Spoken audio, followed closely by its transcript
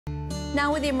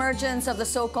Now, with the emergence of the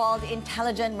so-called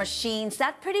intelligent machines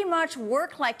that pretty much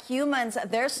work like humans,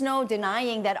 there's no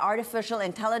denying that artificial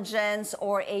intelligence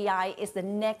or AI is the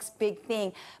next big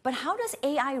thing. But how does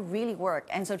AI really work?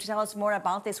 And so to tell us more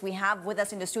about this, we have with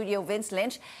us in the studio Vince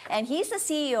Lynch, and he's the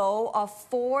CEO of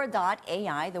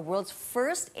IV.AI, the world's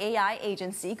first AI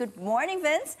agency. Good morning,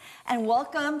 Vince, and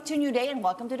welcome to New Day and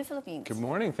welcome to the Philippines. Good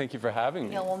morning. Thank you for having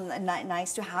me. Yeah, well,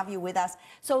 nice to have you with us.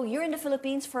 So you're in the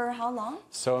Philippines for how long?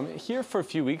 So I'm here for a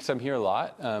few weeks. I'm here a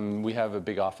lot. We have a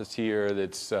big office here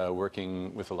that's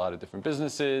working with a lot of different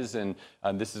businesses, and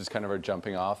this is kind of our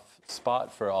jumping off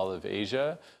spot for all of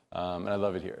Asia. And I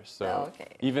love it here. So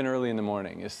even early in the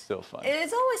morning is still fun.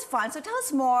 It's always fun. So tell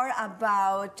us more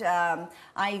about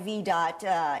IV.AI.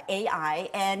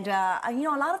 And, you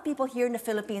know, a lot of people here in the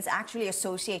Philippines actually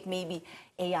associate maybe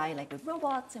AI like with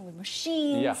robots and with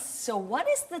machines. Yeah. So what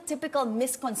is the typical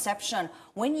misconception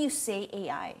when you say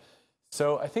AI?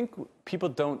 So I think people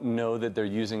don't know that they're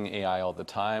using AI all the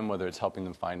time, whether it's helping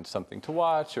them find something to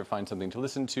watch or find something to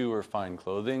listen to or find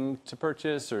clothing to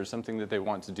purchase or something that they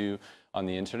want to do on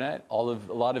the internet. A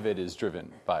lot of it is driven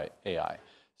by AI.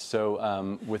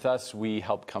 So with us, we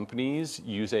help companies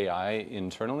use AI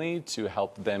internally to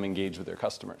help them engage with their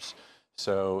customers.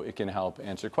 So it can help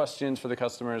answer questions for the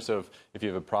customer. So if you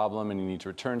have a problem and you need to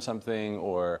return something,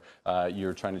 or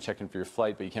you're trying to check in for your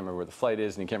flight, but you can't remember where the flight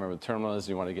is, and you can't remember the terminal is, and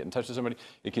you want to get in touch with somebody,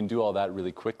 it can do all that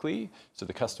really quickly. So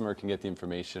the customer can get the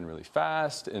information really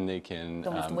fast, and they can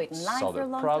solve their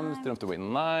problems. They don't have to wait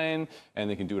in line, and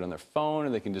they can do it on their phone,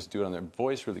 and they can just do it on their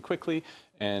voice really quickly,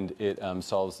 and it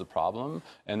solves the problem.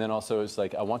 And then also it's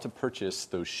like, I want to purchase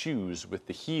those shoes with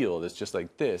the heel that's just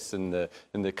like this, and the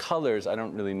colors, I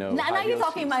don't really know. Now you're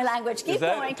talking my language. Keep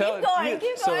going, keep going.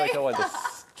 So like, I want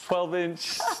this 12-inch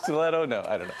stiletto? No,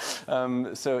 I don't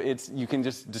know. So you can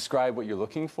just describe what you're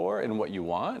looking for and what you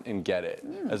want and get it,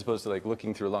 as opposed to like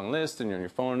looking through a long list and you're on your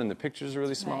phone and the pictures are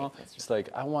really small. Right, it's like,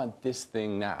 I want this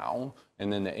thing now,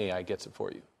 and then the AI gets it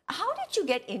for you. How did you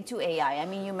get into AI? I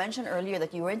mean, you mentioned earlier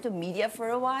that you were into media for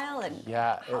a while, and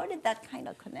how did that kind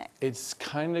of connect? It's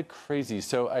kind of crazy.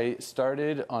 So I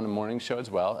started on a morning show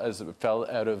as well, as it fell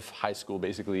out of high school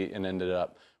basically, and ended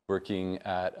up working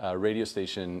at a radio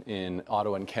station in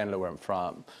Ottawa in Canada, where I'm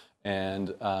from.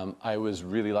 And I was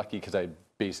really lucky because I had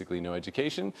basically no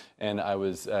education, and I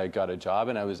got a job,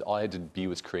 and all I had to be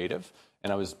was creative.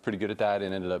 And I was pretty good at that,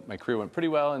 and my career went pretty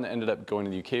well, and ended up going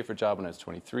to the UK for a job when I was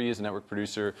 23 as a network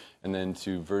producer, and then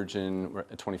to Virgin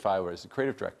at 25 where I was the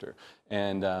creative director.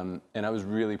 And I was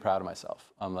really proud of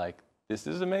myself. I'm like, this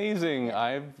is amazing.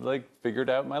 I've like figured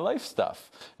out my life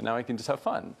stuff, and now I can just have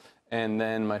fun. And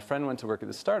then my friend went to work at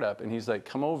the startup, and he's like,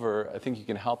 come over, I think you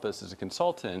can help us as a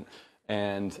consultant.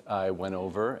 And I went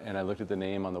over, and I looked at the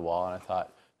name on the wall, and I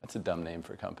thought, that's a dumb name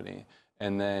for a company.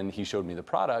 And then he showed me the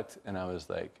product, and I was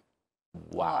like,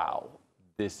 wow,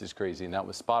 this is crazy. And that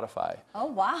was Spotify. Oh,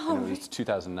 wow. And it was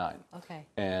 2009. Okay.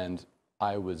 And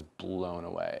I was blown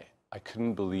away. I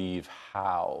couldn't believe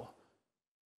how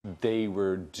they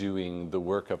were doing the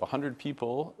work of 100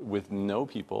 people with no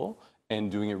people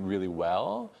and doing it really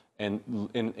well. And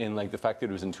like the fact that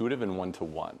it was intuitive and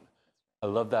one-to-one. I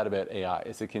love that about AI,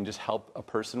 is it can just help a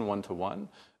person one-to-one.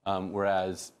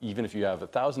 Whereas even if you have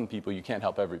 1,000 people, you can't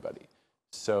help everybody.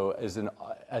 So as an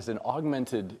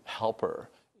augmented helper,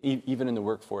 even in the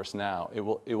workforce now, it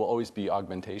will always be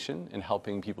augmentation and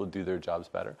helping people do their jobs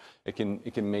better. It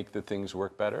can make the things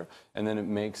work better, and then it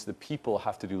makes the people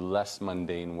have to do less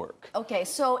mundane work. Okay,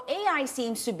 so AI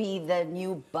seems to be the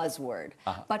new buzzword.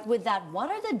 But with that,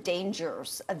 what are the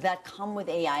dangers that come with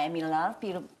AI? I mean, a lot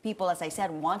of people, as I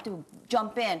said, want to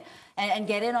jump in and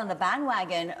get in on the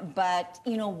bandwagon, but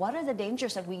you know, what are the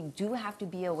dangers that we do have to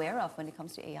be aware of when it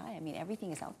comes to AI? I mean,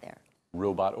 everything is out there.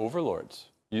 Robot overlords.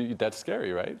 That's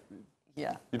scary, right?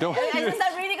 Yeah. You don't. Is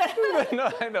that really going to happen? No,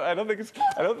 I know. I don't think it's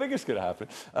going to happen.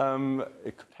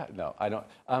 It could no, I don't.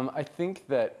 I think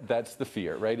that's the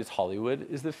fear, right? It's Hollywood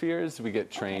is the fear. Is we get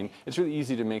trained. Okay. It's really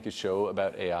easy to make a show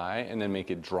about AI and then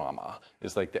make it drama.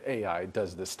 It's like the AI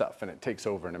does this stuff and it takes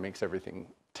over and it makes everything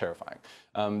terrifying.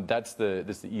 That's the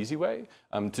easy way.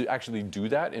 To actually do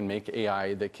that and make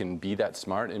AI that can be that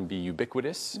smart and be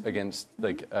ubiquitous against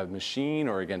like a machine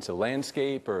or against a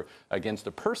landscape or against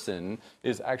a person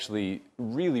is actually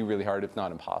really, really hard, if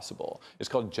not impossible. It's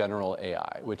called general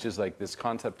AI, which is like this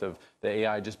concept of the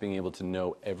AI just being able to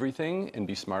know everything and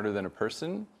be smarter than a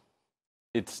person.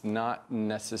 It's not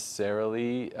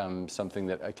necessarily something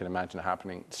that I can imagine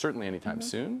happening certainly anytime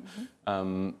soon.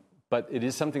 But it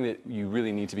is something that you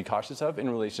really need to be cautious of in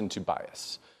relation to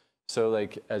bias. So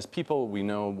like as people, we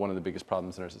know one of the biggest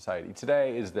problems in our society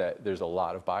today is that there's a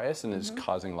lot of bias and it's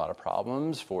causing a lot of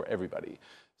problems for everybody.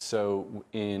 So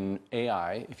in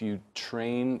AI, if you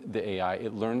train the AI,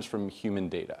 it learns from human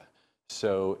data.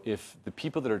 So if the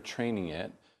people that are training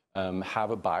it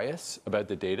have a bias about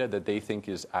the data that they think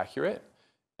is accurate,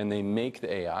 and they make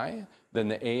the AI, then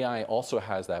the AI also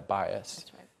has that bias.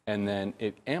 That's right. And then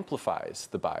it amplifies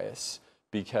the bias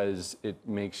because it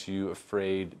makes you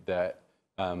afraid that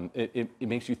it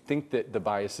makes you think that the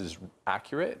bias is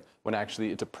accurate when actually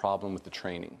it's a problem with the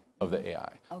training of the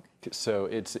AI. Okay. So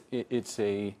it's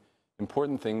a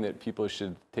important thing that people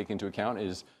should take into account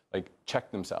is like check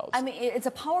themselves. I mean, it's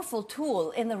a powerful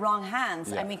tool in the wrong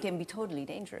hands. Yeah. I mean, it can be totally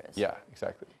dangerous. Yeah,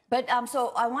 exactly. But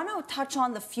so I want to touch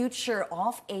on the future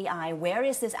of AI. Where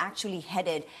is this actually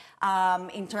headed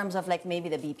in terms of like maybe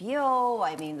the BPO,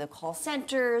 I mean, the call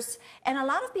centers, and a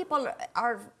lot of people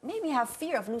maybe have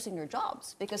fear of losing their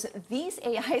jobs because these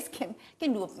AIs can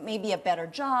do maybe a better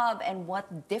job. And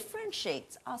what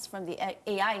differentiates us from the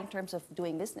AI in terms of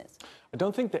doing business? I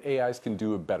don't think the AIs can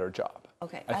do a better job.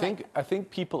 Okay. I think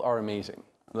people are amazing.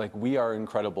 Like, we are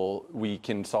incredible. We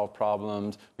can solve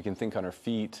problems. We can think on our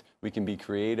feet. We can be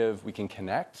creative. We can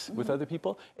connect with other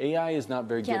people. AI is not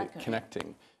very good at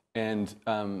connecting. And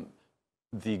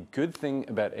the good thing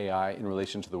about AI in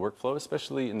relation to the workflow,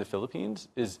 especially in the Philippines,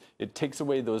 is it takes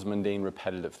away those mundane,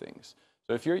 repetitive things.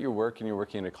 So if you're at your work and you're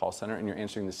working in a call center and you're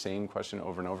answering the same question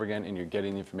over and over again and you're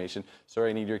getting the information,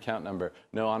 sorry, I need your account number.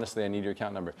 No, honestly, I need your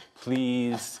account number.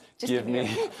 Please give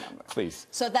me, please.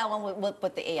 So that one will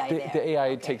put the AI there. The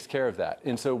AI takes care of that.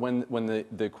 And so when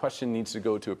the question needs to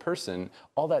go to a person,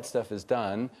 all that stuff is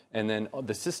done, and then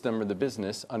the system or the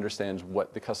business understands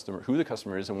what who the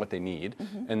customer is and what they need,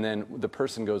 and then the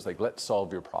person goes like, let's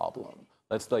solve your problem.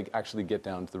 Let's like actually get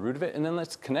down to the root of it, and then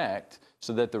let's connect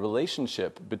so that the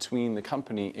relationship between the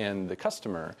company and the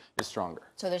customer is stronger.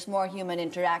 So there's more human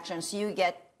interaction. So you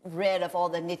get rid of all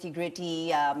the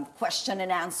nitty-gritty question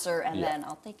and answer, and then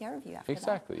I'll take care of you after that.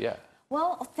 Exactly, yeah.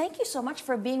 Well, thank you so much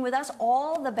for being with us.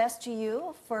 All the best to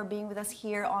you for being with us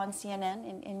here on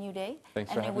CNN in New Day. Thanks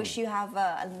for having me. And I wish you have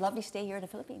a lovely stay here in the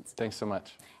Philippines. Thanks so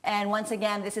much. And once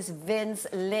again, this is Vince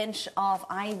Lynch of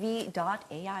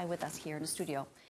IV.AI with us here in the studio.